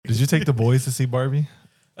Did you take the boys to see Barbie?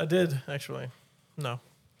 I did, actually. No.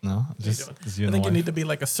 No? Just you I think you need to be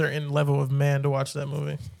like a certain level of man to watch that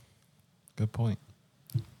movie. Good point.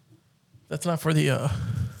 That's not for the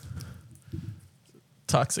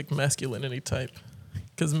toxic masculinity type.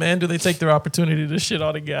 Because, man, do they take their opportunity to shit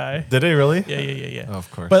on a guy. Did they really? Yeah. Oh,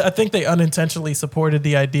 of course. But I think they unintentionally supported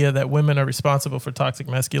the idea that women are responsible for toxic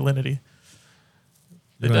masculinity.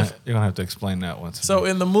 You're going to have to explain that once. So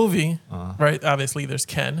in the movie, right, obviously there's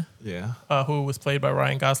Ken, who was played by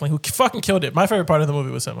Ryan Gosling, who fucking killed it. My favorite part of the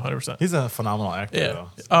movie was him, 100%. He's a phenomenal actor, though.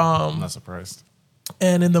 So I'm not surprised.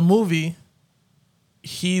 And in the movie,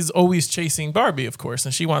 he's always chasing Barbie, of course,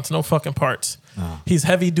 and she wants no fucking parts. He's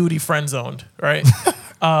heavy-duty friend-zoned, right?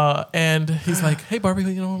 And he's like, hey, Barbie,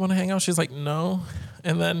 you know, want to hang out? She's like, no.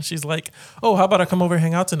 And then she's like, oh, how about I come over and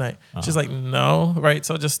hang out tonight? She's like, no, right?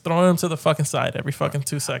 So just throw him to the fucking side every fucking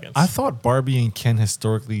 2 seconds. I thought Barbie and Ken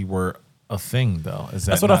historically were a thing, though.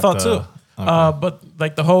 That's what I thought, too. Okay. But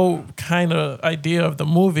like the whole kind of idea of the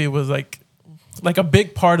movie was like a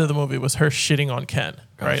big part of the movie was her shitting on Ken,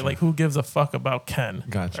 right? Like, who gives a fuck about Ken?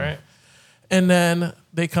 Gotcha. Right? And then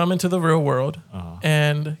they come into the real world,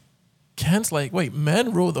 and Ken's like, wait,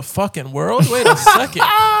 men rule the fucking world? Wait a second.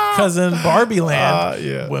 Because in Barbie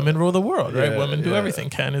Land, women rule the world, right? Women do everything.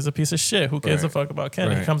 Ken is a piece of shit. Who gives a fuck about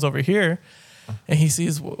Ken? He comes over here, and he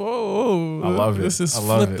sees, whoa, I love it. This is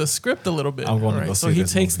flipped the script a little bit. I'm going to go so see he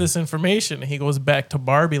this takes movie. this information, and he goes back to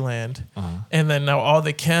Barbie Land, and then now all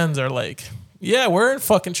the Kens are like, yeah, we're in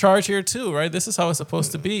fucking charge here too, right? This is how it's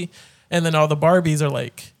supposed to be. And then all the Barbies are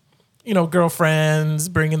like, you know, girlfriends,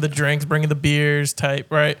 bringing the drinks, bringing the beers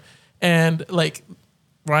type, right? And like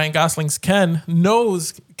Ryan Gosling's Ken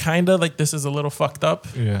knows kind of like this is a little fucked up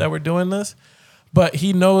that we're doing this. But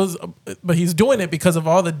he knows, but he's doing it because of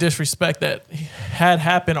all the disrespect that had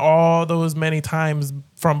happened all those many times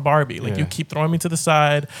from Barbie. Like, you keep throwing me to the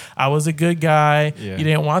side. I was a good guy. You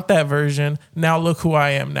didn't want that version. Now look who I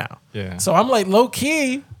am now. So I'm like, low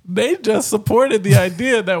key, they just supported the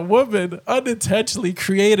idea that women unintentionally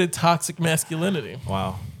created toxic masculinity.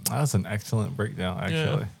 Wow. That was an excellent breakdown,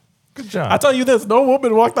 actually. Good job. I tell you this, no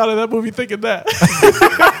woman walked out of that movie thinking that.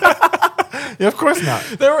 Yeah, of course not.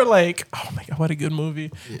 They were like, oh my God, what a good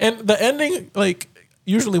movie. And the ending, like,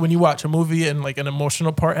 usually when you watch a movie and like an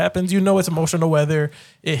emotional part happens, you know it's emotional whether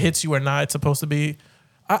it hits you or not. It's supposed to be.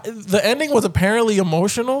 The ending was apparently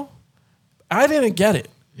emotional. I didn't get it.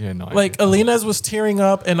 Yeah, no. Like, Alina's was tearing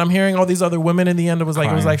up, and I'm hearing all these other women in the end. It was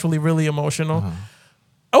like, it was actually really emotional.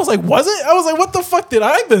 I was like, was it? I was like, what the fuck did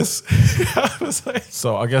I miss? I was like,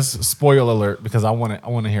 so I guess spoiler alert, because I want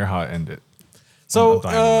to hear how it ended.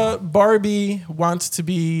 So Barbie wants to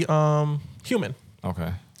be human.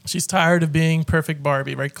 Okay. She's tired of being perfect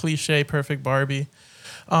Barbie, right? Cliche perfect Barbie.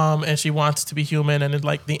 And she wants to be human. And at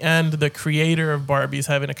like the end, the creator of Barbie is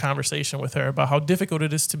having a conversation with her about how difficult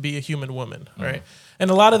it is to be a human woman, right? And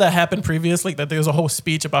a lot of that happened previously, that there's a whole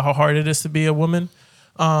speech about how hard it is to be a woman,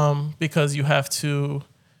 because you have to,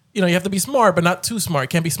 you have to be smart, but not too smart.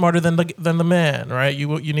 Can't be smarter than the man, right?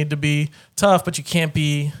 You need to be tough, but you can't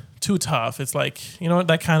be too tough. It's like,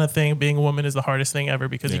 that kind of thing. Being a woman is the hardest thing ever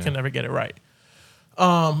because you can never get it right.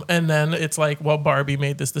 And then it's like, well, Barbie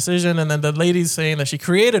made this decision, and then the lady's saying that she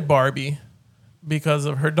created Barbie because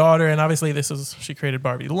of her daughter, and obviously she created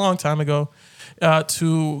Barbie a long time ago,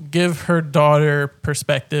 to give her daughter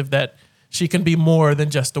perspective that she can be more than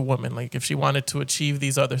just a woman. Like, if she wanted to achieve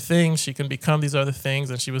these other things, she can become these other things,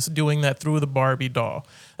 and she was doing that through the Barbie doll.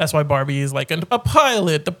 That's why Barbie is like a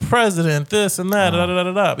pilot, the president, this and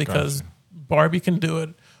that, because Barbie can do it,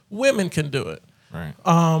 women can do it. Right.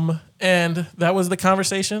 And that was the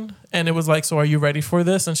conversation, and it was like, so are you ready for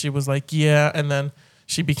this? And she was like, yeah. And then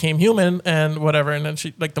she became human and whatever, and then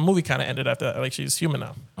she, like, the movie kind of ended after that. Like, she's human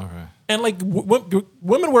now. Okay. And like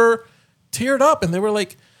women were teared up, and they were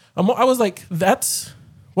like, I was like,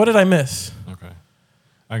 what did I miss? Okay.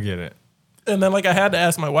 I get it. And then like I had to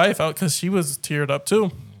ask my wife out because she was teared up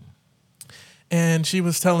too. And she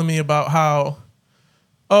was telling me about how,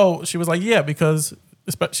 she was like, yeah, because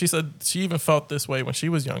she said she even felt this way when she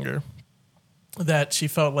was younger, that she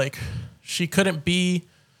felt like she couldn't be,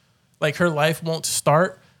 like, her life won't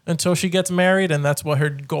start until she gets married, and that's what her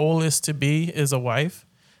goal is to be, is a wife.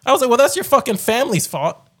 I was like, well, that's your fucking family's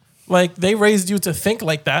fault. Like, they raised you to think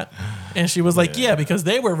like that. And she was like, Yeah. yeah, because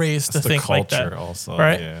they were raised That's to the think like that. culture also,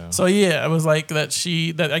 Right. yeah. So yeah, it was like that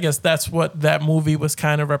I guess that's what that movie was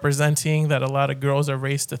kind of representing, that a lot of girls are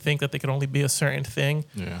raised to think that they can only be a certain thing.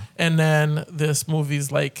 Yeah. And then this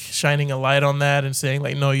movie's like shining a light on that and saying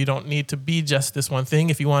like, no, you don't need to be just this one thing.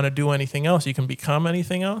 If you want to do anything else, you can become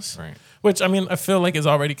anything else. Right. Which I mean, I feel like is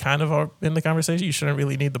already kind of in the conversation. You shouldn't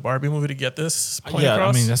really need the Barbie movie to get this point Yeah,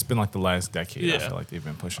 across. I mean that's been like the last decade. I Yeah. feel like they've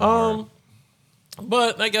been pushing hard.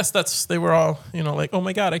 But I guess they were all, like, oh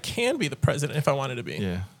my God, I can be the president if I wanted to be.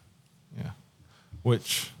 Yeah. Yeah.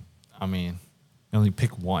 Which, I mean, you only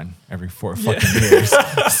pick one every 4 fucking years.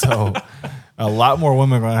 So a lot more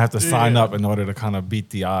women are going to have to sign up in order to kind of beat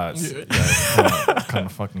the odds. Yeah. Yeah, it's kind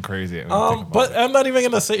of fucking crazy. But I'm not even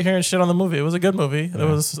going to sit here and shit on the movie. It was a good movie. There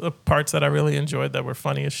was parts that I really enjoyed that were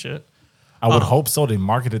funny as shit. I would hope so. They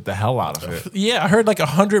marketed the hell out of it. Yeah, I heard like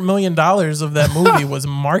 $100 million of that movie was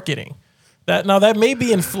marketing. That may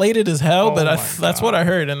be inflated as hell, but that's what I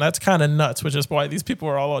heard, and that's kind of nuts, which is why these people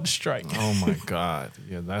are all on strike. Oh my God.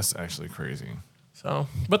 Yeah, that's actually crazy. So,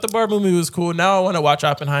 but the Barbie movie was cool. Now I want to watch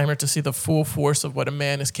Oppenheimer to see the full force of what a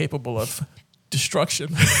man is capable of.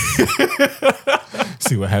 Destruction.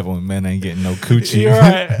 See what happened when men ain't getting no coochie. You're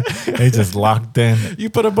right. They just locked in. You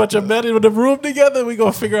put a bunch of men in the room together, we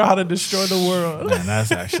gonna figure out how to destroy the world. Man, that's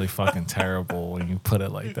actually fucking terrible when you put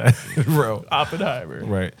it like that, bro. Oppenheimer.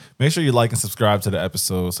 Right. Make sure you like and subscribe to the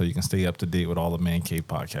episode so you can stay up to date with all the Man Cave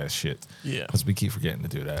podcast shit. Yeah. Because we keep forgetting to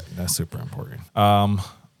do that. That's super important.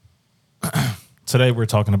 Today we're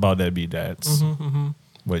talking about deadbeat dads,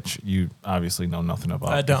 which you obviously know nothing about.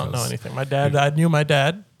 I don't know anything. My dad, I knew my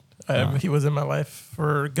dad. He was in my life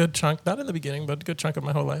for a good chunk, not in the beginning, but a good chunk of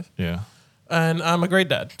my whole life. Yeah. And I'm a great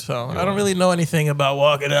dad, so I don't really know anything about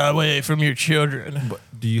walking away from your children. But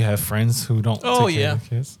do you have friends who don't Oh, take care yeah. of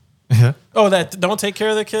their kids? Yeah. Oh, that don't take care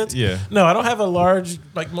of their kids? Yeah. No, I don't have a large,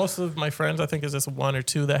 like most of my friends, I think is just one or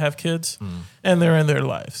two that have kids, and they're in their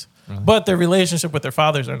lives. Really? But their relationship with their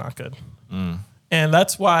fathers are not good. And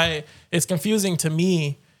that's why it's confusing to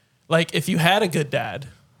me. Like, if you had a good dad,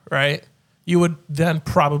 right, you would then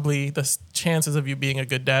probably, the chances of you being a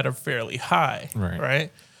good dad are fairly high,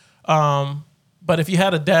 right? But if you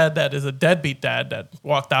had a dad that is a deadbeat dad that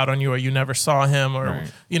walked out on you or you never saw him or,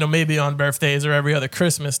 maybe on birthdays or every other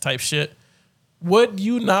Christmas type shit, would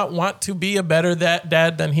you not want to be a better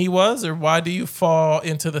dad than he was? Or why do you fall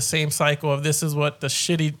into the same cycle of this is what the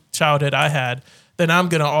shitty childhood I had, then I'm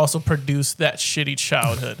going to also produce that shitty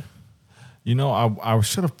childhood? You know, I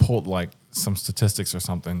should have pulled like some statistics or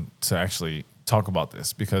something to actually talk about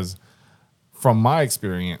this because from my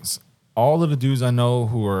experience, all of the dudes I know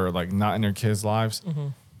who are like not in their kids' lives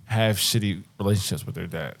have shitty relationships with their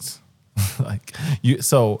dads. Like you,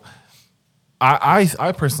 so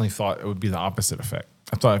I personally thought it would be the opposite effect.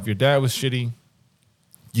 I thought if your dad was shitty,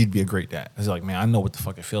 you'd be a great dad. It's like, man, I know what the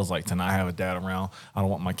fuck it feels like to not have a dad around. I don't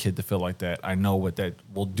want my kid to feel like that. I know what that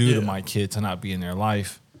will do to my kid to not be in their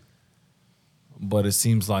life. But it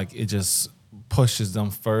seems like it just pushes them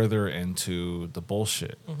further into the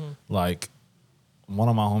bullshit. Like one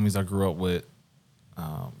of my homies I grew up with,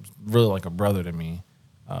 really like a brother to me.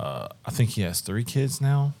 I think he has 3 kids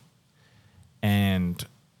now. And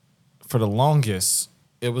for the longest,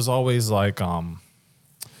 it was always like an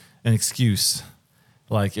excuse.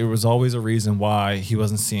 Like it was always a reason why he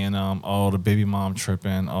wasn't seeing them. Oh, the baby mom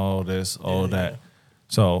tripping. Oh, this. Oh, that.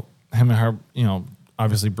 So him and her,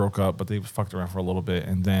 obviously broke up, but they fucked around for a little bit.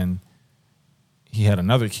 And then he had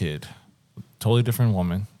another kid, totally different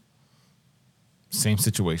woman. Same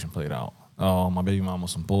situation played out. Oh, my baby mom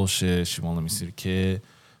was some bullshit. She won't let me see the kid.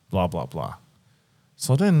 Blah, blah, blah.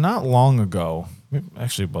 So then not long ago,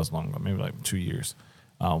 actually it was long ago, maybe like 2 years,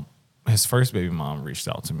 his first baby mom reached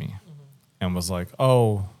out to me and was like,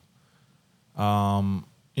 oh, I'm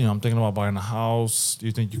thinking about buying a house. Do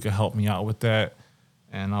you think you could help me out with that?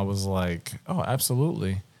 And I was like, oh,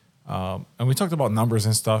 absolutely. And we talked about numbers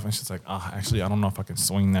and stuff. And she's like, actually, I don't know if I can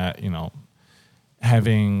swing that,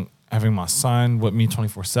 having my son with me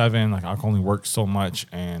 24/7, like I can only work so much.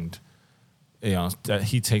 And, that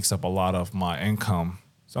he takes up a lot of my income.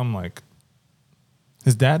 So I'm like,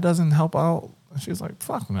 his dad doesn't help out? And she's like,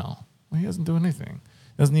 fuck no. He doesn't do anything.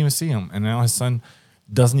 Doesn't even see him. And now his son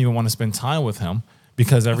doesn't even want to spend time with him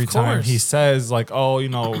because every time he says like, oh, I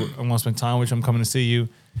want to spend time with you, I'm coming to see you.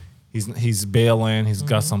 He's bailing. He's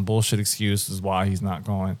got some bullshit excuses why he's not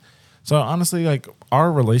going. So honestly, like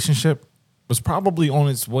our relationship was probably on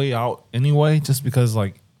its way out anyway, just because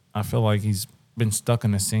like I feel like he's been stuck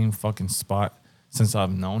in the same fucking spot since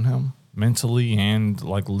I've known him. mentally and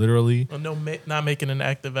like literally Not making an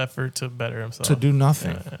active effort to better himself. to do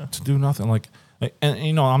nothing. To do nothing. Like, and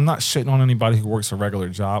you know, I'm not shitting on anybody who works a regular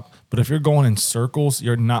job, but if you're going in circles,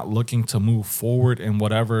 you're not looking to move forward in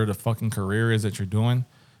whatever the fucking career is that you're doing,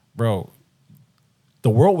 bro. The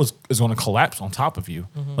world is going to collapse on top of you.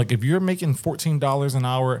 Like if you're making $14 an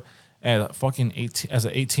hour at a fucking 18 as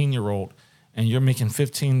an 18-year-old, and you're making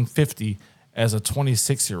 $15.50 as a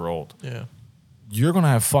 26-year-old, Yeah. you're gonna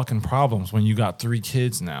have fucking problems when you got 3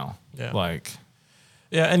 kids now. Yeah. Like,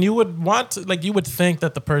 Yeah, and you would want to, like, you would think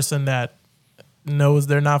that the person that knows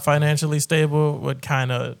they're not financially stable would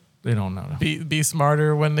kind of they don't know. be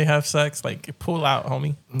smarter when they have sex. Like, pull out,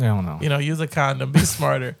 homie. They don't know. You know, use a condom. Be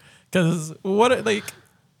smarter. Because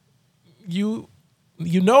you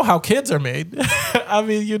know how kids are made. I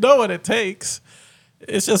mean, you know what it takes.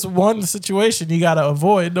 It's just one situation you got to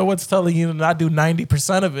avoid. No one's telling you to not do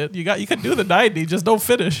 90% of it. You can do the 90, just don't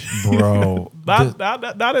finish. Bro.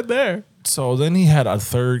 not in there. So then he had a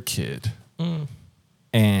 3rd kid.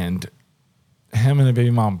 And him and the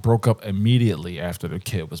baby mom broke up immediately after the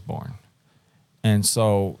kid was born. And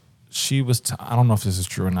so she was, I don't know if this is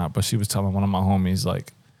true or not, but she was telling one of my homies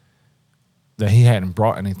like that he hadn't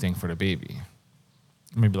brought anything for the baby.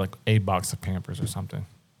 Maybe like a box of Pampers or something.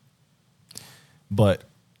 But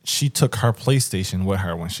she took her PlayStation with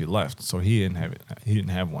her when she left, so he didn't have it. He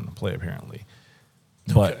didn't have one to play apparently.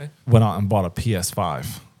 But went out and bought a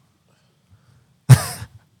PS5.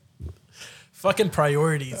 Fucking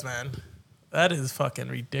priorities, man. That is fucking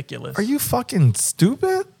ridiculous. Are you fucking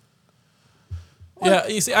stupid? Yeah,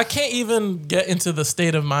 you see, I can't even get into the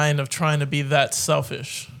state of mind of trying to be that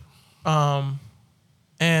selfish. And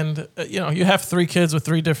you know, you have 3 kids with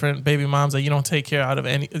 3 different baby moms that you don't take care of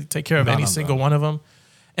any single one of them,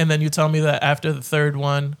 and then you tell me that after the 3rd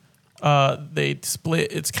one, they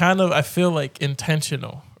split. It's kind of, I feel like,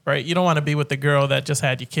 intentional, right? You don't want to be with the girl that just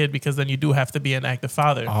had your kid because then you do have to be an active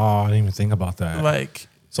father. Oh, I didn't even think about that. Like,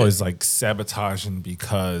 so he's like sabotaging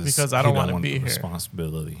because I don't want to be here.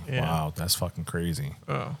 Responsibility. Yeah. Wow, that's fucking crazy.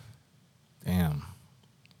 Oh. Damn.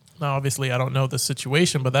 Now, obviously, I don't know the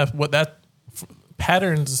situation, but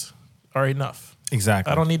patterns are enough.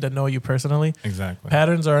 Exactly. I don't need to know you personally. Exactly.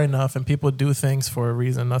 Patterns are enough, and people do things for a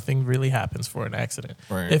reason. Nothing really happens for an accident.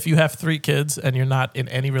 Right. If you have 3 kids and you're not in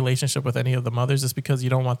any relationship with any of the mothers, it's because you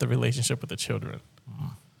don't want the relationship with the children.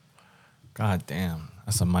 God damn.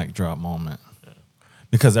 That's a mic drop moment. Yeah.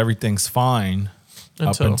 Because everything's fine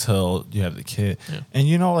up until you have the kid. Yeah. And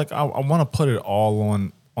you know, like I want to put it all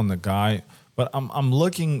on the guy, but I'm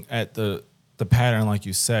looking at the pattern like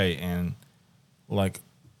you say, and like,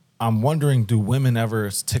 I'm wondering, do women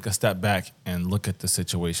ever take a step back and look at the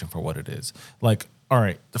situation for what it is? Like, all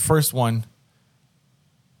right, the first one,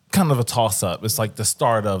 kind of a toss up. It's like the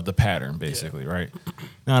start of the pattern, basically, right?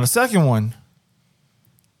 Now, the second one,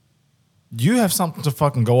 you have something to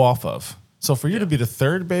fucking go off of. So for you to be the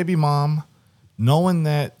 3rd baby mom, knowing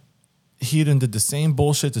that he done did the same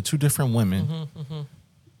bullshit to 2 different women,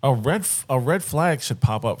 a red flag should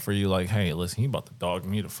pop up for you. Like, hey, listen, he about to dog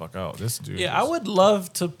me the fuck out. This dude. Yeah, I would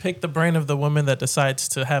love to pick the brain of the woman that decides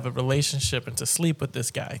to have a relationship and to sleep with this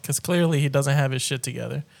guy, because clearly he doesn't have his shit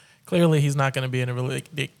together. Clearly he's not going to be in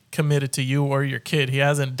a committed to you or your kid. He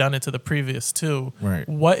hasn't done it to the previous 2. Right.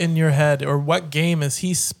 What in your head or what game is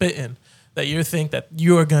he spitting that you think that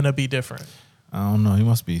you're going to be different? I don't know. He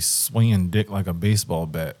must be swinging dick like a baseball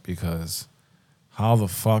bat, because how the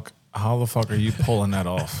fuck are you pulling that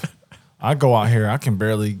off? I go out here, I could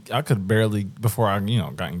barely, before I,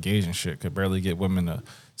 got engaged and shit, could barely get women to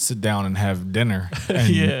sit down and have dinner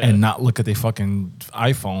and not look at their fucking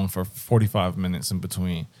iPhone for 45 minutes in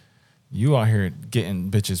between. You out here getting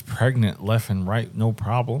bitches pregnant left and right, no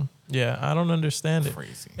problem. Yeah, I don't understand it.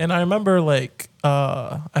 Crazy. And I remember, like,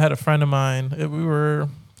 I had a friend of mine. We were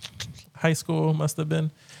high school, must have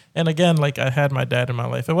been. And again, like, I had my dad in my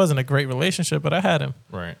life. It wasn't a great relationship, but I had him.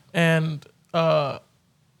 Right. And I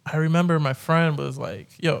remember my friend was like,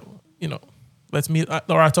 yo, let's meet.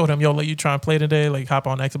 Or I told him, yo, let you try and play today. Like, hop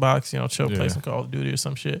on Xbox, chill, play some Call of Duty or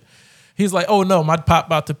some shit. He's like, oh, no, my pop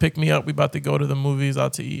about to pick me up. We about to go to the movies,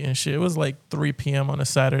 out to eat and shit. It was like 3 p.m. on a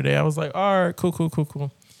Saturday. I was like, all right,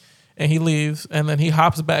 cool. And he leaves, and then he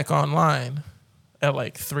hops back online at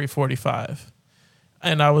like 3:45.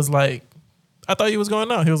 And I was like, I thought he was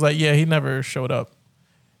going out. He was like, yeah, he never showed up.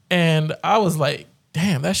 And I was like,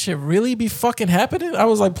 damn, that shit really be fucking happening? I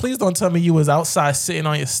was like, please don't tell me you was outside sitting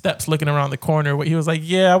on your steps looking around the corner. He was like,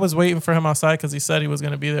 yeah, I was waiting for him outside because he said he was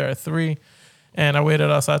going to be there at 3. And I waited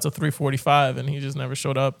outside till 3:45, and he just never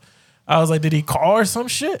showed up. I was like, did he call or some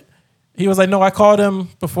shit? He was like, no, I called him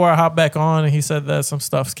before I hopped back on, and he said that some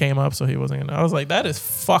stuff came up, so he wasn't gonna. I was like, that is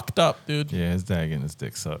fucked up, dude. Yeah, his dad getting his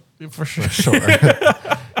dick sucked. For sure.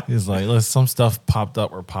 He's like, listen, some stuff popped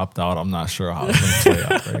up or popped out. I'm not sure how it's gonna play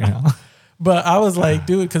out right now. But I was like,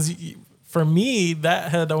 dude, because for me,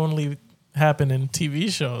 that had only happened in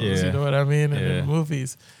TV shows. Yeah. You know what I mean? And in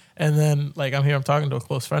movies. And then, like, I'm talking to a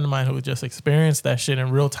close friend of mine who just experienced that shit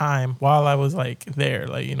in real time while I was, like, there.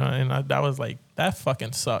 Like, you know, and I was like, that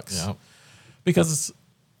fucking sucks. Yep. Because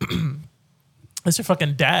it's your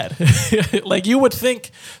fucking dad. Like, you would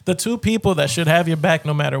think the two people that should have your back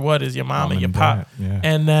no matter what is your mom and your pop. Yeah.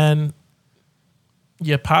 And then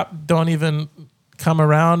your pop don't even come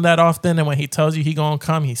around that often. And when he tells you he gonna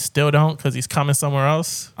come, he still don't because he's coming somewhere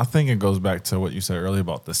else. I think it goes back to what you said earlier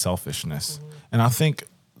about the selfishness. And I think,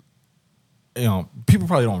 you know, people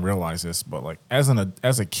probably don't realize this, but like as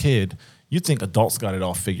a kid, you think adults got it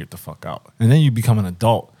all figured the fuck out. And then you become an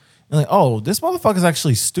adult. And like, oh, this motherfucker's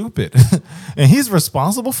actually stupid. And he's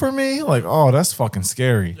responsible for me? Like, oh, that's fucking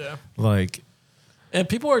scary. Yeah. Like, And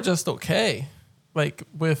people are just okay, like,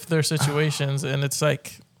 with their situations. And it's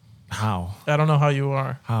like, how? I don't know how you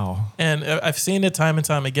are. How? And I've seen it time and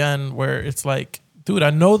time again where it's like, dude,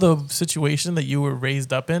 I know the situation that you were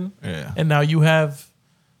raised up in. Yeah. And now you have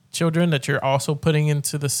children that you're also putting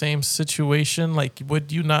into the same situation. Like,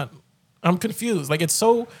 would you not? I'm confused. Like, it's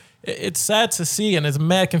sad to see, and it's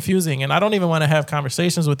mad confusing. And I don't even want to have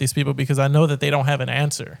conversations with these people because I know that they don't have an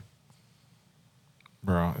answer.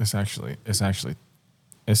 Bro, it's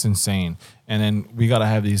insane. And then we got to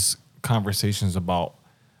have these conversations about,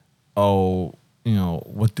 oh, you know,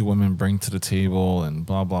 what do women bring to the table and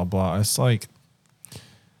blah, blah, blah. It's like,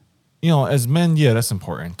 you know, as men, yeah, that's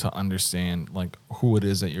important to understand, like, who it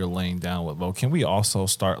is that you're laying down with. But can we also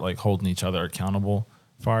start, like, holding each other accountable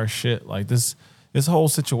for our shit? Like, this whole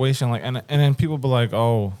situation, like, and then people be like,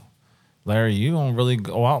 oh, Larry, you don't really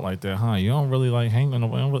go out like that, huh? You don't really, like, hang on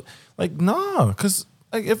the... Like, nah, because,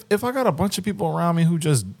 like, if I got a bunch of people around me who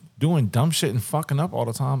just doing dumb shit and fucking up all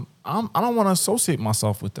the time, I don't want to associate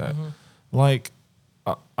myself with that. Like,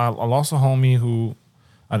 I lost a homie who...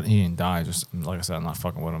 he didn't die. Just like I said, I'm not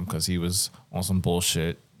fucking with him because he was on some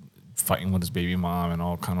bullshit, fighting with his baby mom and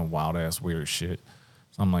all kind of wild ass weird shit.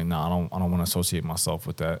 So I'm like, nah, I don't want to associate myself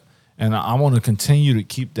with that. And I want to continue to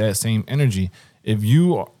keep that same energy. If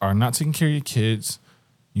you are not taking care of your kids,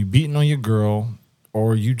 you beating on your girl,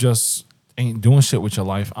 or you just ain't doing shit with your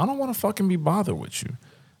life, I don't want to fucking be bothered with you.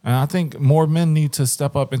 And I think more men need to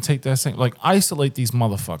step up and take that same, like, isolate these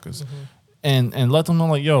motherfuckers and let them know,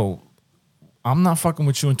 like, yo, I'm not fucking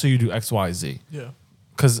with you until you do X, Y, Z. Yeah.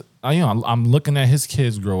 Because I'm looking at his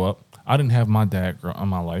kids grow up. I didn't have my dad grow in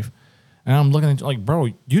my life, and I'm looking at, like, bro,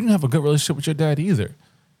 you didn't have a good relationship with your dad either.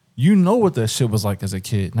 You know what that shit was like as a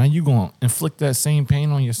kid. Now you gonna inflict that same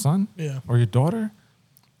pain on your son, or your daughter?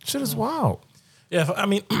 Shit is wild. Yeah, I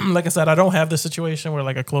mean, like I said, I don't have the situation where,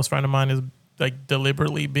 like, a close friend of mine is, like,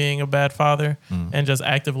 deliberately being a bad father and just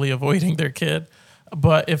actively avoiding their kid.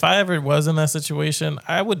 But if I ever was in that situation,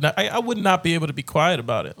 I would not be able to be quiet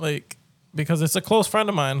about it, like, because it's a close friend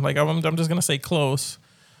of mine. Like, I'm just gonna say close.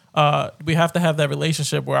 We have to have that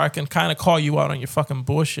relationship where I can kind of call you out on your fucking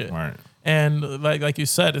bullshit. Right. And like you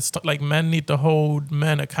said, it's like men need to hold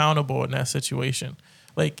men accountable in that situation.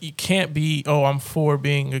 Like, you can't be, oh, I'm for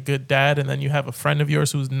being a good dad, and then you have a friend of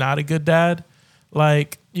yours who's not a good dad.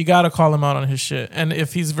 Like, you got to call him out on his shit. And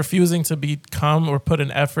if he's refusing to become or put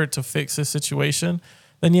an effort to fix his situation,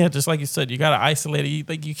 then yeah, just like you said, you got to isolate it.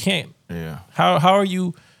 Like, you can't. Yeah. How are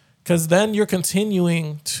you? Because then you're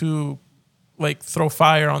continuing to, like, throw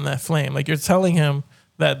fire on that flame. Like, you're telling him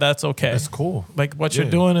that that's okay. It's cool. Like, what you're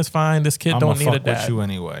doing is fine. This kid don't need a dad. with you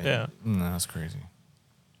anyway. Yeah. That's crazy.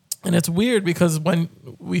 And it's weird because when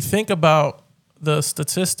we think about the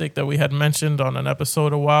statistic that we had mentioned on an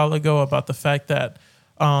episode a while ago about the fact that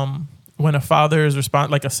when a father is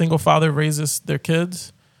like a single father raises their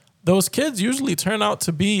kids, those kids usually turn out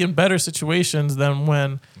to be in better situations than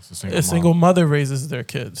when a single mother raises their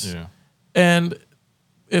kids. Yeah. And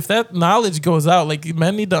if that knowledge goes out, like,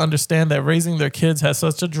 men need to understand that raising their kids has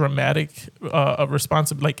such a dramatic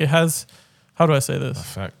responsibility. Like, it has, how do I say this?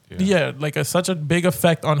 Effect. Yeah, like such a big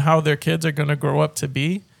effect on how their kids are going to grow up to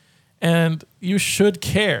be. And you should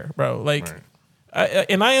care, bro. Like,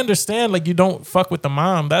 right. I understand, like, you don't fuck with the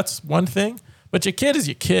mom. That's one thing. But your kid is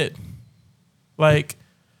your kid. Like,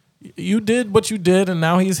 you did what you did, and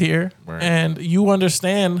now he's here. Right. And you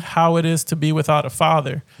understand how it is to be without a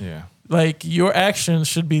father. Yeah. Like, your actions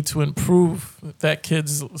should be to improve that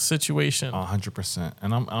kid's situation. 100%.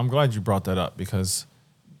 And I'm glad you brought that up because,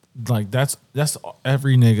 like, that's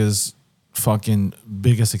every nigga's fucking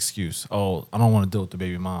biggest excuse. Oh, I don't want to deal with the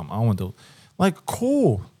baby mom. I don't want to deal. Like,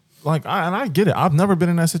 cool. Like, I get it. I've never been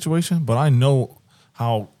in that situation, but I know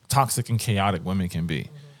how toxic and chaotic women can be.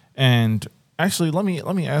 And actually, let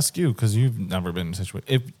me ask you, because you've never been in a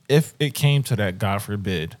situation. If it came to that, God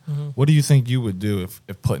forbid, what do you think you would do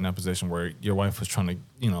if put in that position where your wife was trying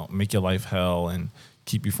to, make your life hell and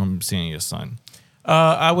keep you from seeing your son?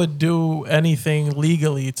 I would do anything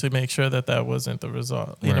legally to make sure that wasn't the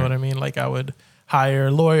result. You know what I mean? Like, I would hire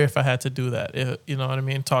a lawyer if I had to do that. You know what I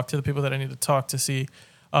mean? Talk to the people that I need to talk to see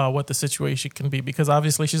what the situation can be. Because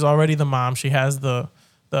obviously she's already the mom. She has the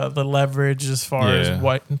leverage as far as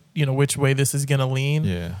what, which way this is going to lean.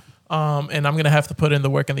 Yeah. And I'm going to have to put in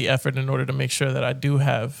the work and the effort in order to make sure that I do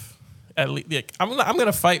have at least, like, I'm going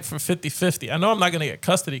to fight for 50-50. I know I'm not going to get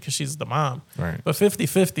custody because she's the mom. Right. But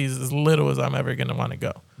 50-50 is as little as I'm ever going to want to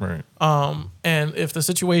go. Right. And if the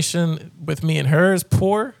situation with me and her is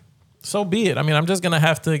poor, so be it. I mean, I'm just going to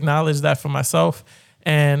have to acknowledge that for myself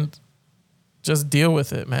and just deal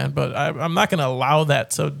with it, man. But I'm not going to allow that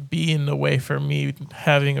to be in the way for me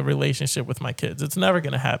having a relationship with my kids. It's never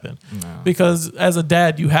going to happen. No. Because as a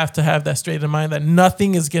dad, you have to have that straight in mind that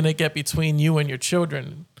nothing is going to get between you and your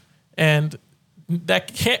children. And that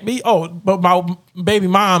can't be, but my baby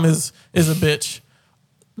mom is a bitch.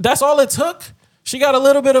 That's all it took. She got a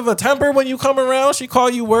little bit of a temper when you come around. She call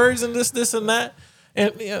you words and this and that.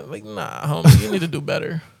 And nah, homie, you need to do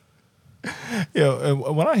better. Yeah,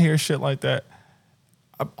 when I hear shit like that,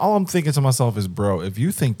 all I'm thinking to myself is, bro, if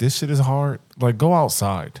you think this shit is hard, like, go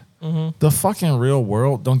outside. The fucking real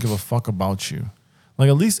world don't give a fuck about you. Like,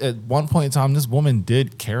 at least at one point in time, this woman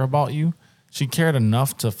did care about you. She cared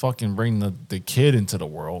enough to fucking bring the kid into the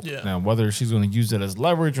world. Yeah. Now, whether she's going to use it as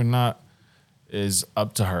leverage or not is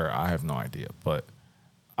up to her. I have no idea. But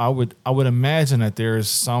I would imagine that there is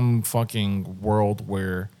some fucking world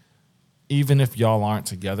where even if y'all aren't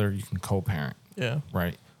together, you can co-parent. Yeah.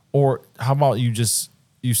 Right. Or how about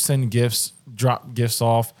you send gifts, drop gifts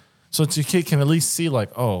off, so that your kid can at least see, like,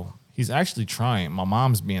 oh, he's actually trying. My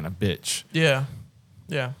mom's being a bitch. Yeah.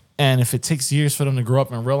 Yeah. And if it takes years for them to grow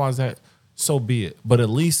up and realize that, so be it. But at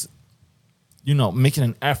least, making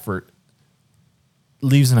an effort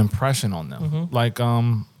leaves an impression on them. Like,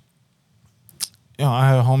 I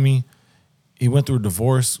had a homie, he went through a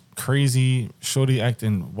divorce, crazy, shorty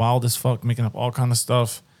acting wild as fuck, making up all kind of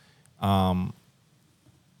stuff. And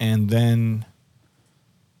then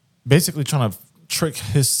basically trying to trick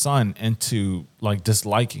his son into, like,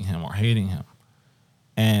 disliking him or hating him.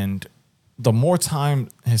 And the more time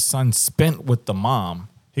his son spent with the mom,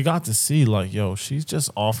 he got to see, like, yo, she's just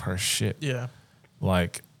off her shit. Yeah.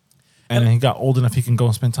 Like, and then he got old enough he can go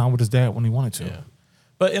and spend time with his dad when he wanted to. Yeah.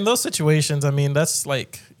 But in those situations, I mean, that's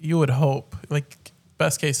like, you would hope, like,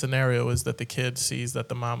 best case scenario is that the kid sees that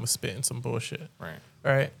the mom was spitting some bullshit. Right.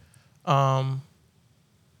 Right.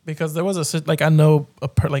 Because there was I know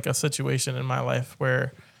a situation in my life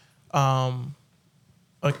where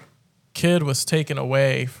a kid was taken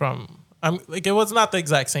away from, it was not the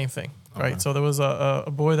exact same thing. Right. Okay. So there was a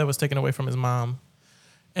boy that was taken away from his mom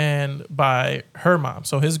and by her mom.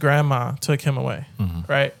 So his grandma took him away.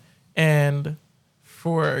 Right. And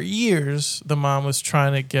for years, the mom was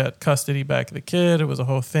trying to get custody back of the kid. It was a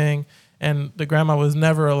whole thing. And the grandma was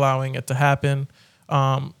never allowing it to happen,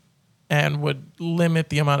 and would limit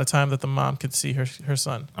the amount of time that the mom could see her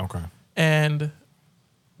son. Okay. And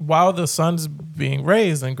while the son's being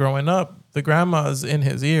raised and growing up, the grandma's in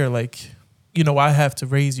his ear like, I have to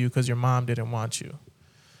raise you because your mom didn't want you.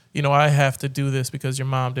 I have to do this because your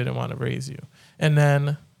mom didn't want to raise you. And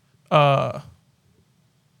then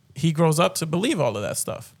he grows up to believe all of that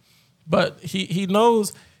stuff. But he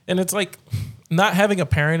knows, and it's like not having a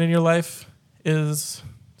parent in your life is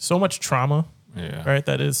so much trauma. Yeah. Right.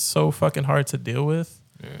 That is so fucking hard to deal with.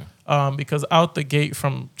 Yeah. Because out the gate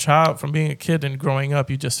from being a kid and growing up,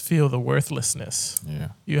 you just feel the worthlessness. Yeah.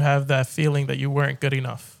 You have that feeling that you weren't good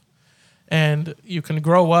enough. And you can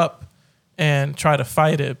grow up and try to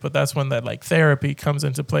fight it, but that's when that, like, therapy comes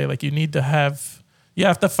into play. Like, you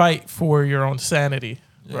have to fight for your own sanity,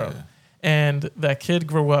 bro. Yeah. And that kid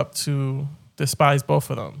grew up to despise both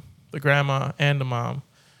of them, the grandma and the mom,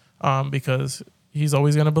 because he's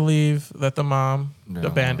always going to believe that the mom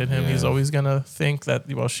abandoned him. Yeah. He's always going to think that,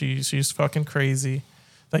 well, she's fucking crazy,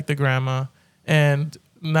 like the grandma. And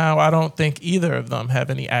now I don't think either of them have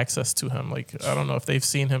any access to him. Like, I don't know if they've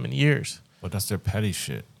seen him in years. But that's their petty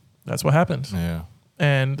shit. That's what happens. Yeah.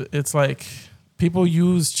 And it's like people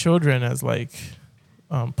use children as, like,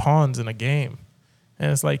 pawns in a game.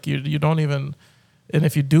 And it's like you don't even... And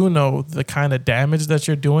if you do know the kind of damage that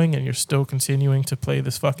you're doing and you're still continuing to play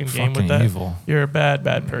this fucking game with that, evil. You're a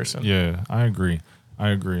bad person. Yeah, I agree.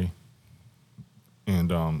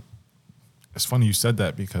 And it's funny you said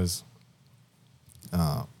that because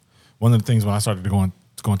one of the things when I started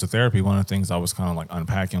going to therapy, one of the things I was kind of like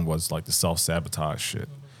unpacking was like the self-sabotage shit.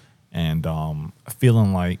 And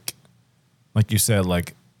feeling like you said,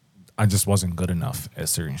 like I just wasn't good enough at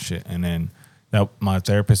certain shit. And then that my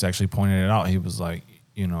therapist actually pointed it out. He was like,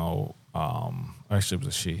 actually it was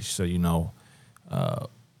a she said,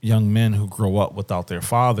 young men who grow up without their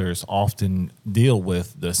fathers often deal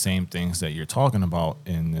with the same things that you're talking about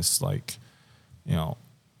in this, like,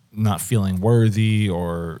 not feeling worthy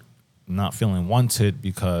or not feeling wanted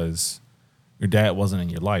because your dad wasn't in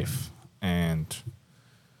your life. And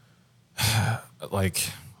like,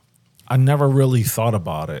 I never really thought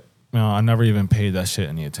about it. I never even paid that shit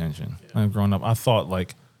any attention. Yeah. Like, growing up, I thought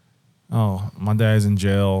like, oh, my dad's in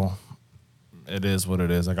jail. It is what it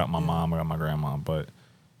is. I got my mom, I got my grandma. But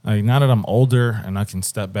like, now that I'm older and I can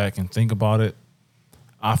step back and think about it,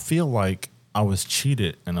 I feel like I was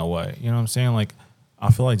cheated in a way. You know what I'm saying? Like,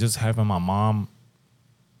 I feel like just having my mom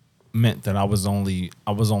meant that I was only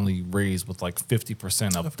raised with like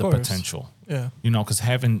 50% of the potential. Yeah. Because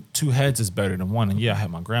having two heads is better than one. And yeah, I had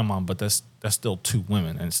my grandma, but that's still two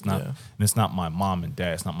women, and it's not and it's not my mom and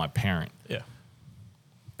dad. It's not my parent. Yeah.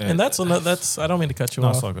 And that's I don't mean to cut you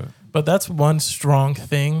off. It's all good. But that's one strong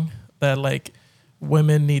thing that like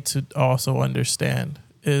women need to also understand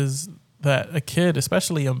is that a kid,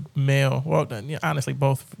 especially a male, well, honestly,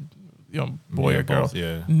 both boy or girl,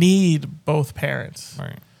 need both parents.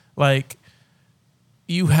 Right. Like,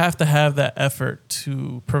 you have to have that effort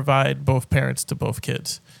to provide both parents to both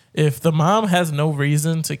kids. If the mom has no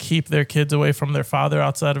reason to keep their kids away from their father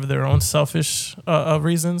outside of their own selfish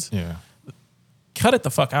reasons, cut it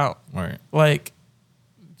the fuck out. Right. Like,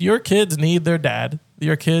 your kids need their dad.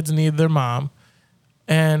 Your kids need their mom.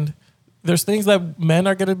 And there's things that men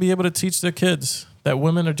are going to be able to teach their kids that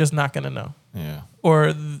women are just not going to know. Yeah.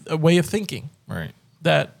 Or a way of thinking. Right.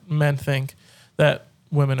 That men think that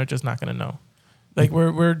women are just not going to know. Like,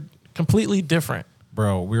 we're completely different.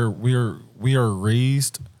 Bro, we are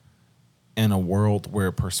raised in a world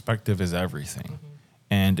where perspective is everything. Mm-hmm.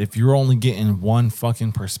 And if you're only getting one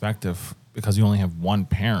fucking perspective because you only have one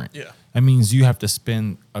parent, that means you have to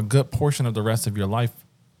spend a good portion of the rest of your life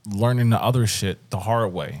learning the other shit the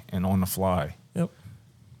hard way and on the fly. Yep.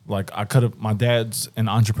 Like, my dad's an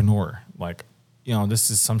entrepreneur. Like, this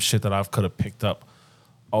is some shit that I could have picked up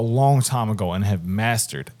a long time ago and have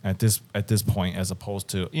mastered at this point, as opposed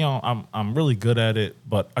to, I'm really good at it,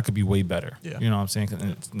 but I could be way better. Yeah. You know what I'm saying?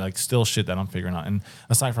 And it's like still shit that I'm figuring out. And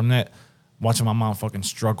aside from that, watching my mom fucking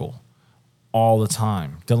struggle all the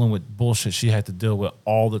time, dealing with bullshit she had to deal with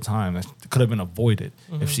all the time that could have been avoided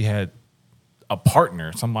if she had a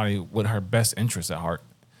partner, somebody with her best interests at heart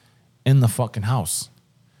in the fucking house.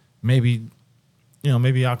 Maybe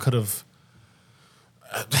I could have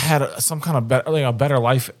had some kind of a better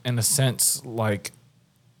life in a sense, like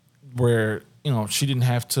where she didn't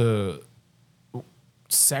have to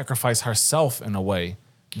sacrifice herself in a way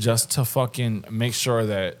just to fucking make sure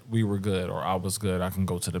that we were good or I was good. I can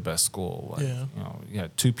go to the best school. Like, you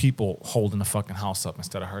had two people holding the fucking house up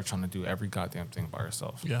instead of her trying to do every goddamn thing by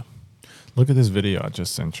herself. Yeah. Look at this video I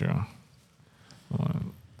just sent you.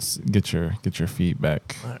 Get your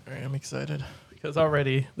feedback. All right, I'm excited because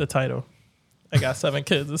already the title. I got 7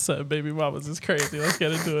 kids and 7 baby mamas. It's crazy. Let's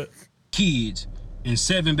get into it. Kids and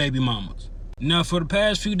 7 baby mamas. Now, for the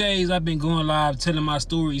past few days, I've been going live, telling my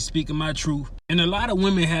story, speaking my truth. And a lot of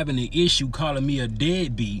women having an issue calling me a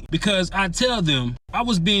deadbeat because I tell them I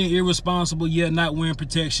was being irresponsible, not wearing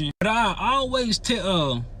protection. But I always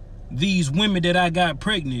tell these women that I got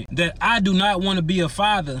pregnant that I do not want to be a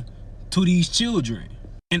father to these children.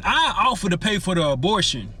 And I offer to pay for the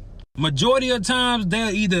abortion. Majority of times,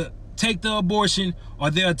 they'll either take the abortion or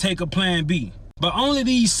they'll take a plan B. But only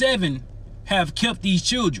these 7 have kept these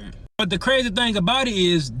children. But the crazy thing about it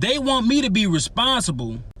is they want me to be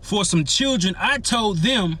responsible for some children I told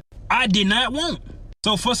them I did not want.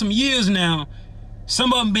 So for some years now,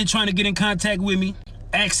 some of them been trying to get in contact with me,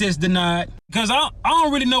 access denied, because I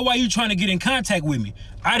don't really know why you trying to get in contact with me.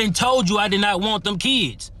 I done told you I did not want them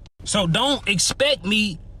kids. So don't expect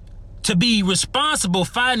me to be responsible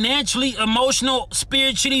financially, emotional,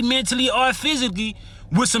 spiritually, mentally, or physically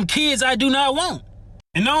with some kids I do not want.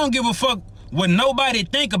 And I don't give a fuck what nobody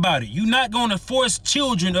think about it. You're not gonna force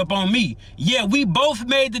children up on me. Yeah, we both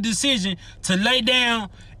made the decision to lay down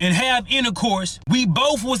and have intercourse. We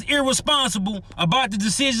both was irresponsible about the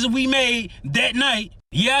decisions we made that night.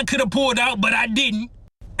 Yeah, I could have pulled out, but I didn't.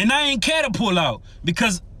 And I ain't care to pull out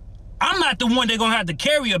because I'm not the one that's gonna have to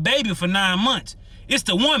carry a baby for 9 months. It's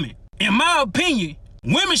the woman. In my opinion,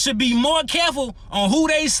 women should be more careful on who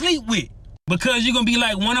they sleep with. Because you're gonna be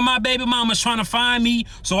like, one of my baby mamas trying to find me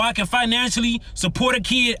so I can financially support a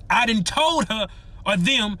kid I done told her or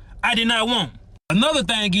them I did not want. Another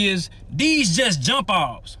thing is, these just jump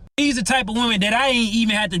offs. These the type of women that I ain't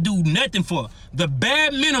even had to do nothing for. The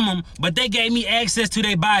bare minimum, but they gave me access to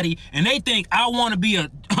their body and they think I wanna be a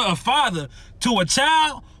father to a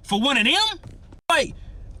child for one of them? Like,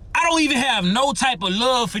 I don't even have no type of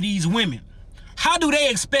love for these women. How do they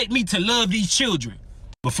expect me to love these children?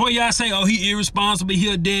 Before y'all say, oh, he irresponsible,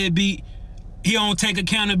 he a deadbeat, he don't take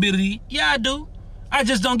accountability. Yeah, I do. I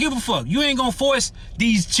just don't give a fuck. You ain't gonna force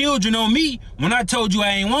these children on me when I told you I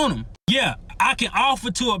ain't want them. Yeah, I can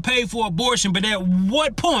offer to pay for abortion, but at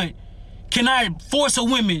what point can I force a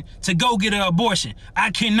woman to go get an abortion?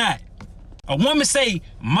 I cannot. A woman say,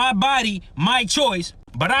 my body, my choice,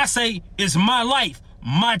 but I say, it's my life,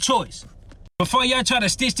 my choice. Before y'all try to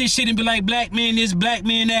stitch this shit and be like, black man this, black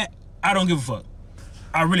man that, I don't give a fuck.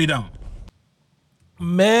 I really don't.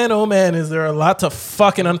 Man, oh man, is there a lot to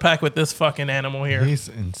fucking unpack with this fucking animal here. He's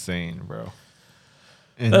insane, bro.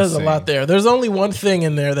 Insane. There's a lot there. There's only one thing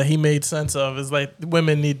in there that he made sense of is like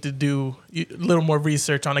women need to do a little more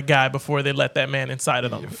research on a guy before they let that man inside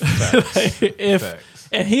of them. Facts.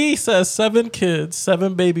 And he says 7 kids,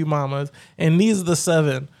 7 baby mamas, and these are the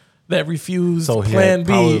 7 that refused So he Plan had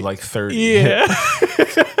B. probably like 30. Yeah.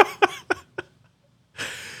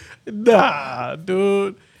 Nah,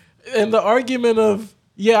 dude. And the argument of,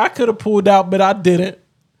 yeah, I could have pulled out, but I didn't.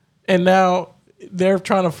 And now they're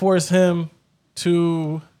trying to force him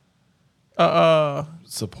to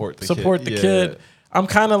Support the kid. I'm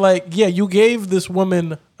kind of like, yeah, you gave this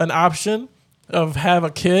woman an option of have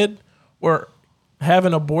a kid or have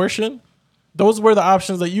an abortion. Those were the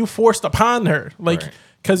options that you forced upon her. Like,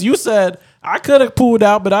 because you said, I could have pulled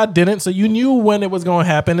out, but I didn't. So you knew when it was going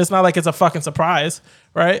to happen. It's not like it's a fucking surprise,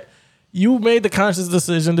 right? You made the conscious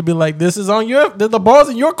decision to be like, this is on the ball's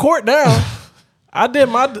in your court now. I did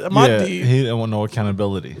my deed. He didn't want no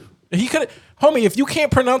accountability. He could, homie, if you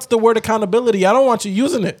can't pronounce the word accountability, I don't want you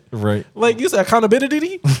using it. Right. Like you said,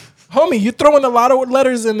 accountability? Homie, you're throwing a lot of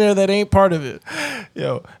letters in there that ain't part of it.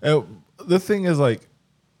 Yo, the thing is like,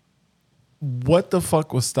 what the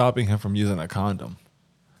fuck was stopping him from using a condom?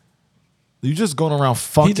 You just going around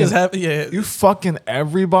fucking. He just have You fucking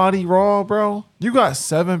everybody raw, bro. You got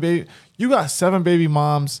 7 baby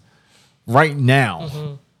moms right now.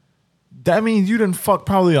 Mm-hmm. That means you didn't fuck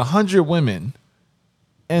probably 100 women,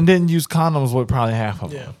 and then use condoms with probably half of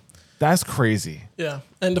them. That's crazy. Yeah,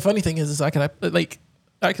 and the funny thing is I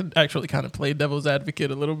could actually kind of play devil's advocate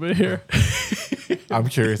a little bit here. I'm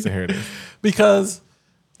curious to hear this because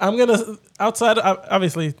I'm gonna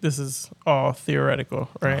obviously this is all theoretical,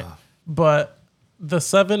 right? But the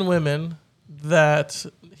 7 women that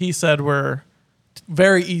he said were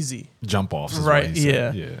very easy jump offs, right?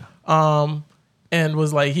 Yeah. And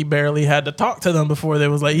was like he barely had to talk to them before they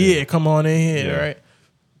was like, yeah, come on in here, right?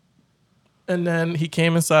 And then he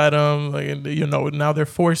came inside them, like, you know, now they're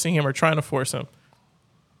forcing him or trying to force him.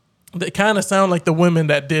 They kind of sound like the women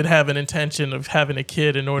that did have an intention of having a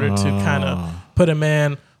kid in order to kind of put a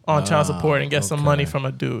man on child support and get some money from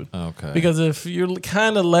a dude. Okay. Because if you're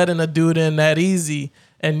kind of letting a dude in that easy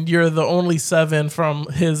and you're the only 7 from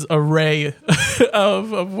his array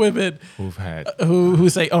of women who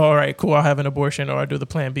say, oh, all right, cool, I'll have an abortion or I'll do the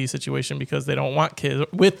Plan B situation because they don't want kids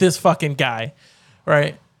with this fucking guy,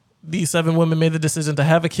 right? These 7 women made the decision to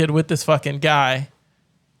have a kid with this fucking guy.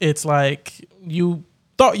 It's like you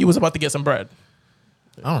thought you was about to get some bread.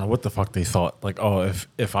 I don't know what the fuck they thought. Like, oh,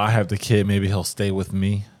 if I have the kid, maybe he'll stay with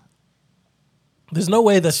me. There's no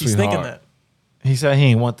way that she's thinking that. He said he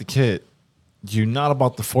ain't want the kid. You're not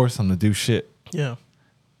about to force him to do shit. Yeah.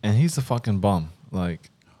 And he's a fucking bum. Like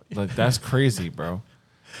that's crazy, bro.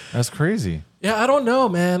 That's crazy. Yeah, I don't know,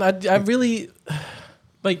 man. I really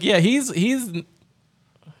like. Yeah, he's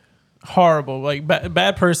horrible. Like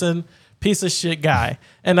bad person, piece of shit guy.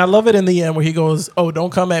 And I love it in the end where he goes, "Oh,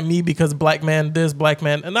 don't come at me because black man this, black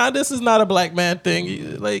man." And this is not a black man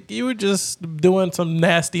thing. Like you were just doing some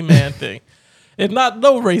nasty man thing. It's not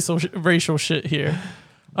no racial shit here.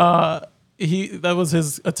 That was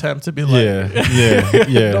his attempt to be like,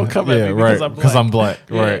 yeah. Don't come at me because I'm black.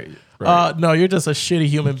 Right. No, you're just a shitty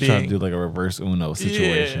human being. Trying to do like a reverse Uno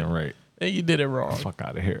situation, right? And you did it wrong. Fuck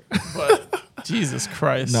out of here. But Jesus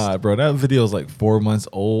Christ. Nah, bro, that video is like 4 months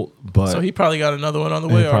old, but so he probably got another one on the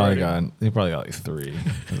way already. He probably got like 3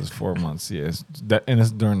 because it's 4 months. Yeah, and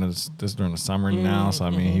it's during the summer now. So I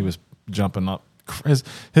mean, he was jumping up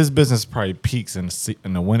his business probably peaks in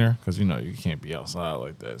the winter because you know you can't be outside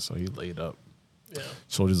like that. So he laid up. Yeah.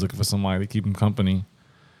 Shorty's looking for somebody to keep him company,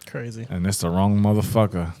 Crazy. and it's the wrong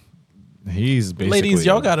motherfucker. He's basically Ladies,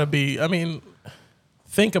 y'all gotta be. I mean,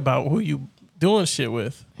 think about who you doing shit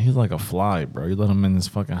with. He's like a fly, bro. You let him in this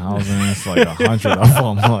fucking house and it's like 100 of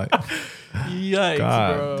them. Like, Yikes,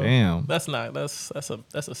 God bro. damn. That's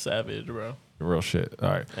a savage, bro. Real shit. All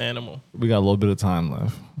right. Animal. We got a little bit of time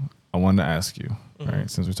left. I wanted to ask you, all right,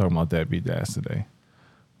 since we're talking about deadbeat dads today,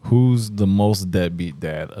 who's the most deadbeat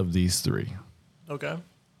dad of these three? Okay.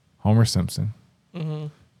 Homer Simpson,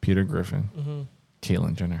 Peter Griffin,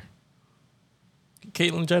 Caitlyn Jenner.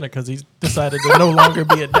 Caitlyn Jenner, because he decided to no longer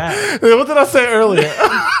be a dad. What did I say earlier?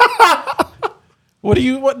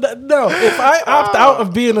 No, if I opt out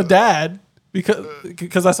of being a dad,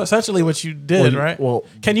 because that's essentially what you did, right? Well,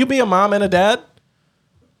 can you be a mom and a dad?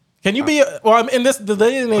 Can you be in the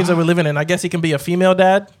day and age that we're living in, I guess he can be a female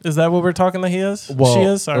dad. Is that what we're talking that he is? well, she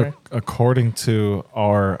is? Sorry. According to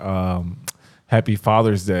our Happy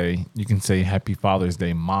Father's Day, you can say Happy Father's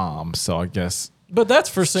Day, Mom. So I guess. But that's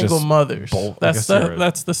for single just mothers. That's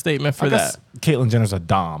the statement for that. Caitlyn Jenner's a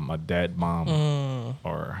dom, a dad mom,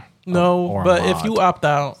 or no. a But mod. if you opt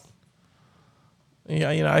out,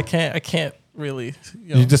 yeah, I can't really.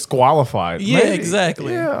 You disqualified. Yeah, Maybe.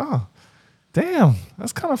 exactly. Yeah. Oh. Damn,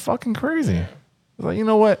 that's kind of fucking crazy. Like, you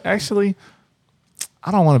know what? Actually,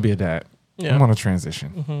 I don't want to be a dad. Yeah. I want to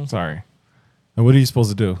transition. Sorry. And what are you supposed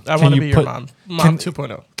to do? I want to be your mom. Mom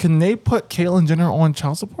 2.0. Can they put Caitlyn Jenner on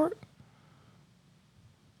child support?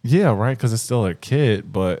 Yeah, right, because it's still a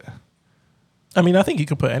kid, but... I mean, I think you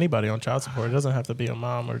could put anybody on child support. It doesn't have to be a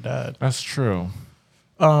mom or dad. That's true.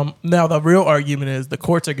 Now, the real argument is the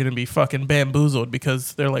courts are going to be fucking bamboozled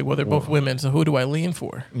because they're like, well, they're both women, so who do I lean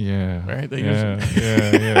for? Yeah. Right? They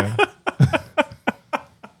yeah.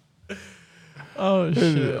 Oh,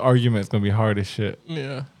 shit. The argument's going to be hard as shit.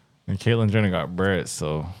 Yeah. And Caitlyn Jenner got bread,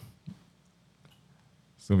 so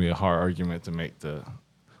it's going to be a hard argument to make to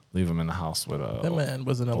leave him in the house with a... That man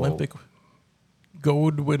was an Olympic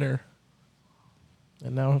gold winner.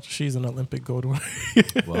 And now she's an Olympic gold winner.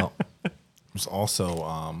 Well, there's also...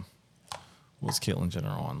 what was Caitlyn Jenner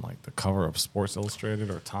on? Like the cover of Sports Illustrated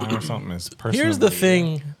or Time or something? Is Here's the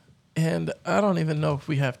thing, and I don't even know if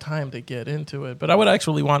we have time to get into it, but I would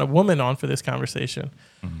actually want a woman on for this conversation.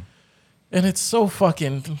 And it's so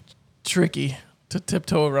fucking tricky to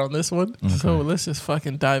tiptoe around this one. Okay. So let's just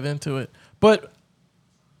fucking dive into it. But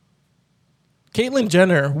Caitlyn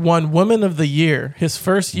Jenner won Woman of the Year, her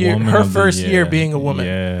first year being a woman.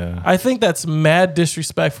 Yeah. I think that's mad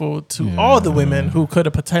disrespectful to all the women who could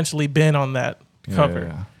have potentially been on that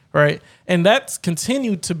cover, right? And that's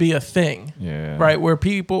continued to be a thing, right? Where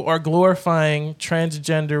people are glorifying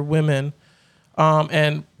transgender women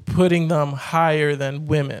and putting them higher than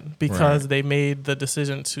women because they made the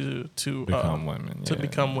decision to become women.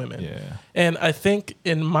 Become women. Yeah. And I think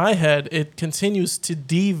in my head, it continues to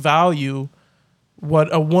devalue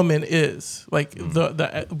what a woman is, like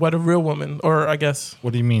the what a real woman, or I guess.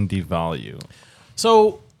 What do you mean devalue?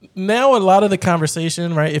 So now a lot of the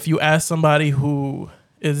conversation, right? If you ask somebody who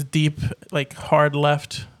is deep, like hard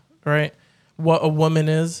left, right, what a woman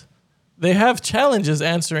is, they have challenges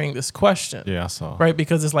answering this question. Yeah, I saw. Right,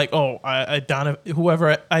 because it's like, oh,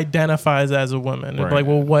 whoever identifies as a woman, they're like,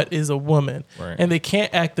 well, what is a woman? Right. And they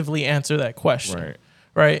can't actively answer that question. Right.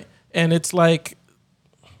 Right. And it's like,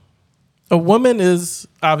 a woman is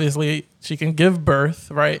obviously, she can give birth,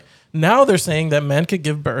 right? Now they're saying that men could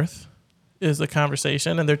give birth is the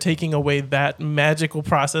conversation, and they're taking away that magical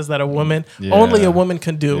process that only a woman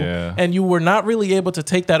can do. Yeah. And you were not really able to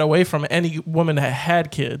take that away from any woman that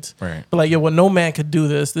had kids. Right. But like, well, no man could do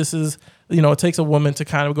this. This is, it takes a woman to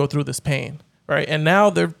kind of go through this pain, right? And now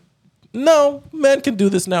men can do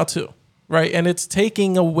this now too, right? And it's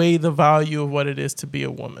taking away the value of what it is to be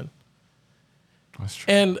a woman. That's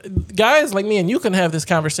true. And guys like me and you can have this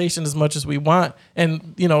conversation as much as we want.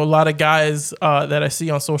 And, a lot of guys that I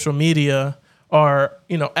see on social media are,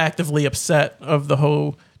 actively upset of the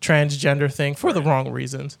whole transgender thing for the wrong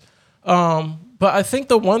reasons. But I think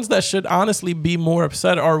the ones that should honestly be more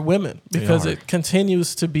upset are women because it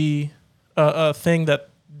continues to be a thing that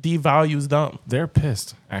devalues them. They're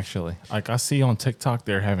pissed, actually. Like I see on TikTok,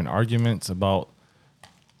 they're having arguments about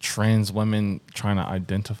trans women trying to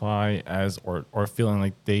identify as or feeling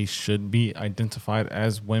like they should be identified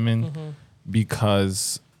as women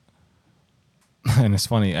because, and it's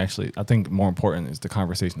funny actually, I think more important is the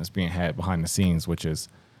conversation that's being had behind the scenes, which is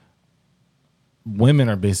women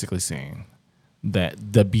are basically saying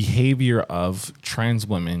that the behavior of trans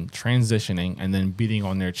women transitioning and then beating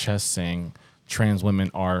on their chest saying trans women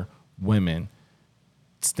are women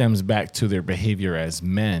stems back to their behavior as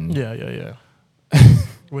men. Yeah.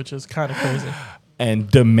 Which is kind of crazy. And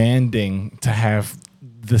demanding to have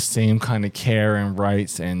the same kind of care and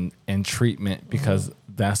rights and treatment because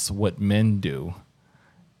that's what men do.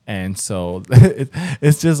 And so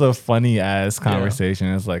it's just a funny ass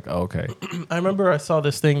conversation. It's like, okay. I remember I saw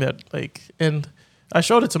this thing that and I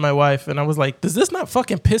showed it to my wife and I was like, does this not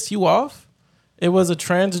fucking piss you off? It was a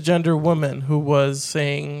transgender woman who was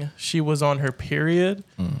saying she was on her period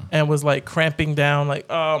and was like cramping down, like,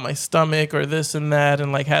 oh, my stomach or this and that,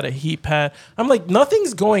 and like had a heat pad. I'm like,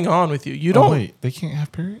 nothing's going on with you. You don't. Wait, they can't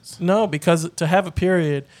have periods? No, because to have a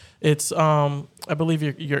period, it's I believe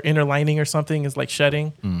your inner lining or something is like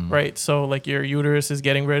shedding, right? So like your uterus is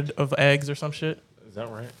getting rid of eggs or some shit. Is that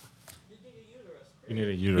right? You need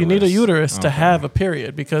a uterus. You need a uterus to have a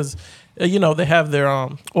period because they have their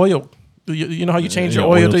oil. You know how you change your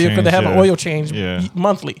oil? They have an oil change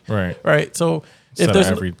monthly, right? So if there's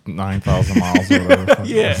every 9,000 miles or whatever.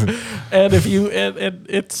 and if you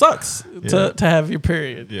it sucks to have your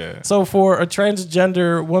period. Yeah. So for a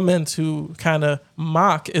transgender woman to kind of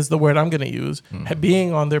mock is the word I'm going to use,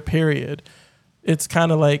 being on their period, it's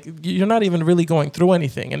kind of like you're not even really going through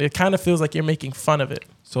anything, and it kind of feels like you're making fun of it.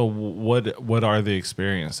 So what are they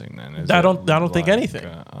experiencing then? I don't think anything.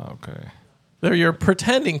 Okay. You're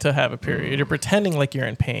pretending to have a period. You're pretending like you're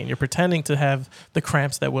in pain. You're pretending to have the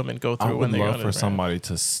cramps that women go through when they're on I would love for somebody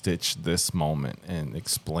to stitch this moment and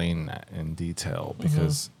explain that in detail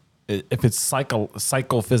because if it's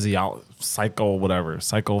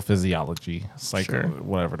psychophysiology,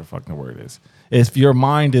 whatever the fucking word is, if your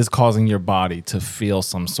mind is causing your body to feel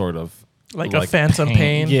some sort of like a phantom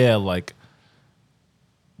pain. Yeah, like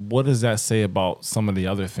what does that say about some of the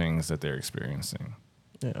other things that they're experiencing?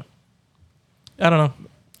 Yeah. I don't know.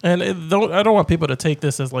 And I don't want people to take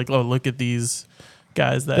this as like, oh, look at these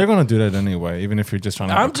guys that... They're going to do that anyway, even if you're just trying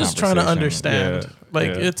to have I'm just trying to understand. Yeah,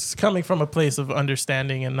 it's coming from a place of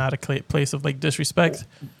understanding and not a place of like disrespect.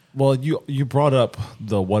 Well, you brought up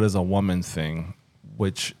the what is a woman thing,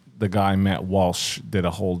 which the guy Matt Walsh did a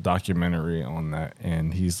whole documentary on that.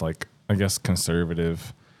 And he's like, I guess,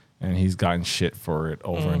 conservative. And he's gotten shit for it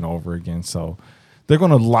over and over again. So... they're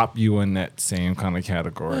going to lop you in that same kind of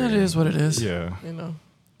category. It is what it is. Yeah.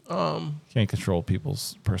 Can't control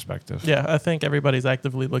people's perspective. Yeah, I think everybody's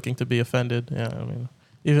actively looking to be offended. Yeah, I mean,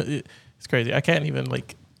 it's crazy. I can't even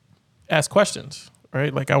like ask questions,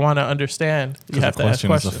 right? Like I want to understand. You have to ask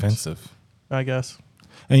questions. Is offensive, I guess.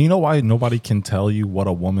 And you know why nobody can tell you what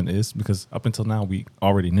a woman is? Because up until now, we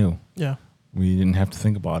already knew. Yeah. We didn't have to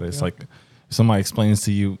think about it. It's like... somebody explains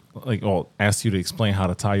to you, like, asks you to explain how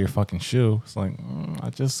to tie your fucking shoe. It's like, I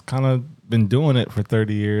just kind of been doing it for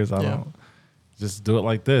 30 years. I don't just do it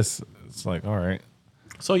like this. It's like, all right.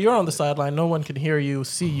 So you're on the sideline. No one can hear you,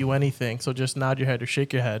 see you, anything. So just nod your head or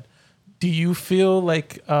shake your head. Do you feel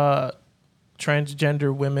like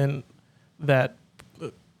transgender women that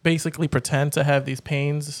basically pretend to have these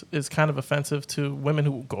pains is kind of offensive to women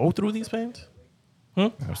who go through these pains?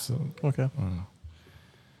 Absolutely. Okay.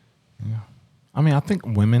 Yeah. I mean, I think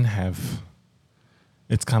women have...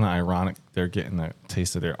 it's kind of ironic they're getting a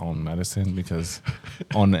taste of their own medicine because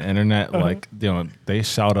on the internet, like, they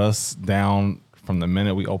shout us down from the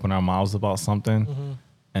minute we open our mouths about something.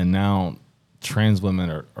 And now trans women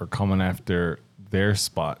are coming after their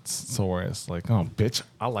spots. So where it's like, oh, bitch,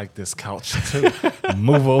 I like this couch too.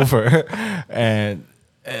 Move over. And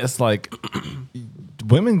it's like...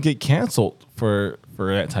 women get canceled for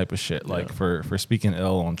that type of shit, like for speaking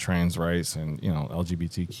ill on trans rights and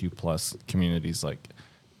LGBTQ plus communities. Like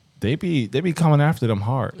they be coming after them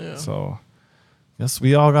hard. Yeah. So guess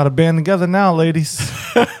we all got to band together now, ladies.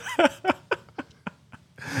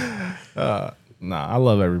 I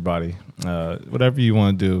love everybody. Whatever you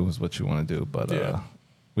want to do is what you want to do, but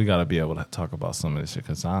we got to be able to talk about some of this shit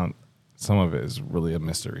because some of it is really a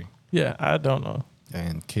mystery. Yeah, I don't know.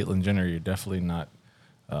 And Caitlyn Jenner, you're definitely not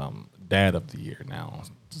dad of the year now.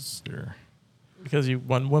 Because you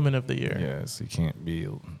won woman of the year. Yes, you can't be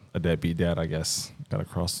a deadbeat dad, I guess. Got to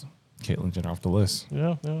cross Caitlyn Jenner off the list.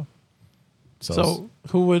 Yeah. So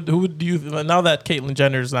who would you, now that Caitlyn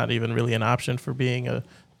Jenner is not even really an option for being a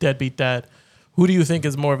deadbeat dad, who do you think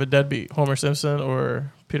is more of a deadbeat, Homer Simpson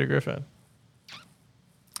or Peter Griffin?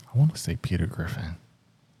 I want to say Peter Griffin.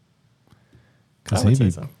 Because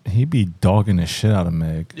he'd be dogging the shit out of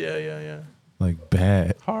Meg. Yeah. Like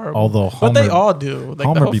bad. Horrible. Although Homer, but they all do. Like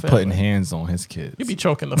Homer be putting hands on his kids. He'd be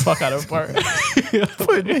choking the fuck out of Bart.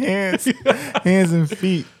 Putting hands and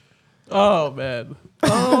feet. Oh man.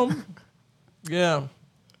 Yeah.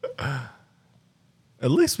 At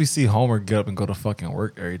least we see Homer get up and go to fucking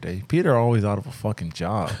work every day. Peter always out of a fucking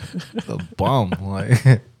job. The bum.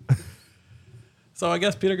 Like. So I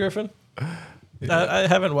guess Peter Griffin. Yeah. I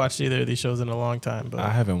haven't watched either of these shows in a long time, but I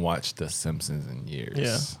haven't watched The Simpsons in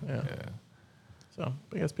years. Yeah. So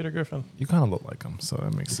I guess Peter Griffin. You kind of look like him, so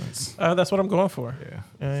that makes sense. That's what I'm going for.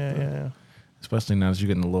 Yeah. Especially now that you're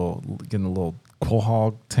getting a little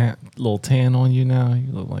quahog tan on you now.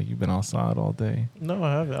 You look like you've been outside all day. No,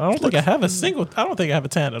 I haven't. I don't think I have a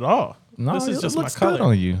tan at all. No, this is it just my looks color good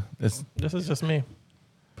on you. This is just me.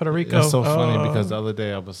 Puerto Rico. That's so funny because the other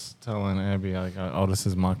day I was telling Abby, like, oh, this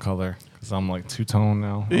is my color because I'm like two-tone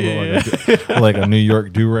now. I look like a New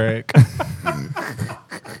York do-rag.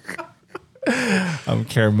 I'm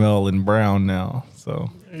caramel and brown now. So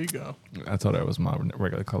there you go. I thought that was my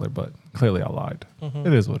regular color, but clearly I lied. Mm-hmm.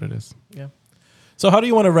 It is what it is. Yeah. So how do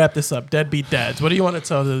you want to wrap this up? Deadbeat dads. What do you want to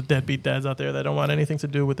tell the deadbeat dads out there that don't want anything to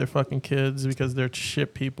do with their fucking kids because they're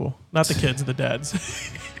shit people? Not the kids, the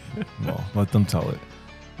dads. Well, let them tell it.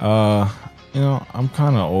 I'm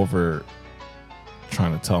kind of over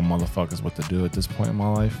trying to tell motherfuckers what to do at this point in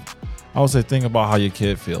my life. I would say think about how your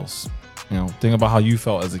kid feels. Think about how you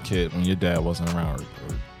felt as a kid when your dad wasn't around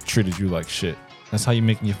or treated you like shit. That's how you're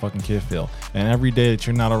making your fucking kid feel. And every day that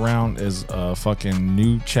you're not around is a fucking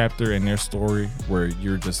new chapter in their story where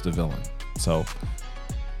you're just the villain. So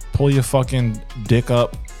pull your fucking dick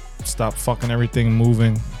up. Stop fucking everything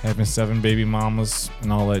moving. Having 7 baby mamas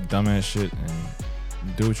and all that dumbass shit.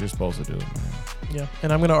 And do what you're supposed to do, man. Yeah.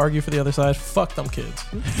 And I'm going to argue for the other side. Fuck them kids.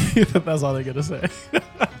 That's all they're going to say.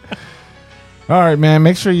 All right, man.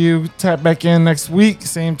 Make sure you tap back in next week.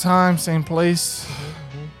 Same time, same place.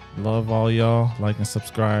 Love all y'all. Like and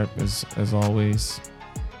subscribe as always.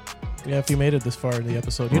 Yeah, if you made it this far in the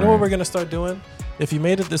episode. You know what we're going to start doing? If you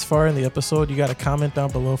made it this far in the episode, you got to comment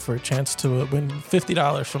down below for a chance to win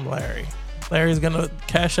 $50 from Larry. Larry's going to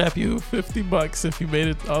cash app you $50 if you made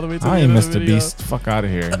it all the way to the end of the video. I ain't Mr. Beast. Fuck out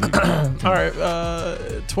of here. All right,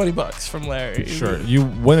 $20 from Larry. Sure. You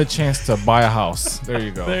win a chance to buy a house. There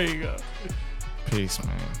you go. There you go. Peace,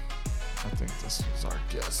 man. I think this was our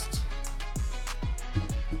guest.